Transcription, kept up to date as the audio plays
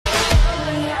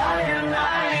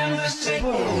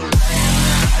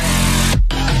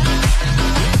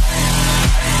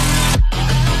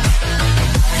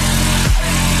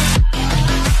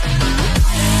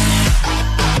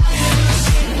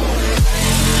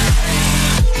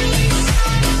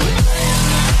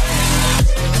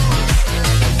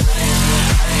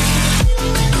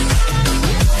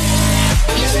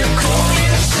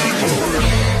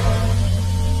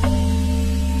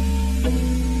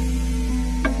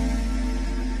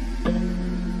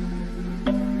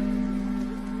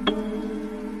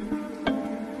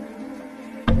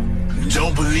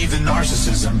believe in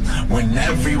narcissism when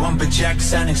everyone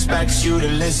projects and expects you to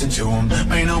listen to them.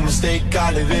 Make no mistake,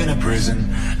 I live in a prison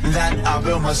that I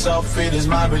built myself, it is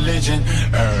my religion.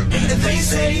 They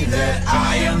say that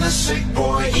I am the sick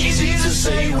boy, easy to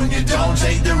say when you don't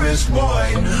take the risk, boy.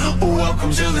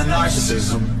 Welcome to the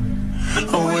narcissism,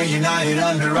 we're united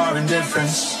under our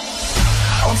indifference.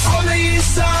 I'm from the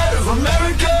east side of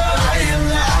America. I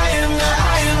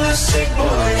am the sick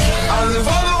boy. I live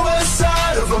on the west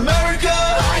side of America.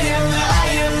 I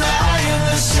am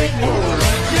the sick boy.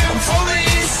 Yeah, I'm from the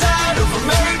east side of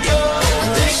America.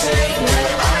 They say that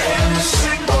I am the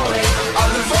sick boy. I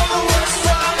live on the west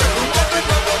side of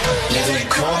America. Yeah, they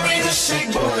call me the sick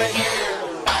boy.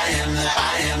 I am the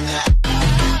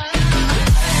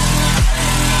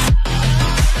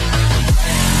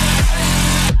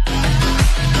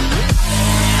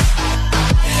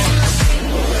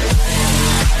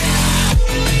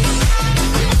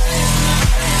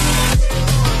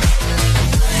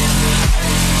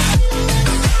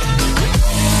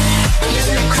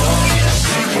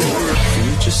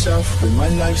yourself with my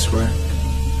life's work.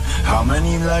 How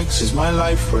many likes is my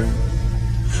life worth?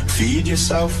 Feed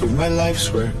yourself with my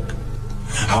life's work.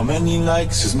 How many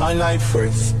likes is my life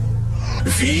worth?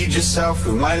 Feed yourself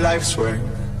with my life's work.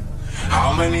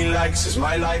 How many likes is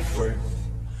my life worth?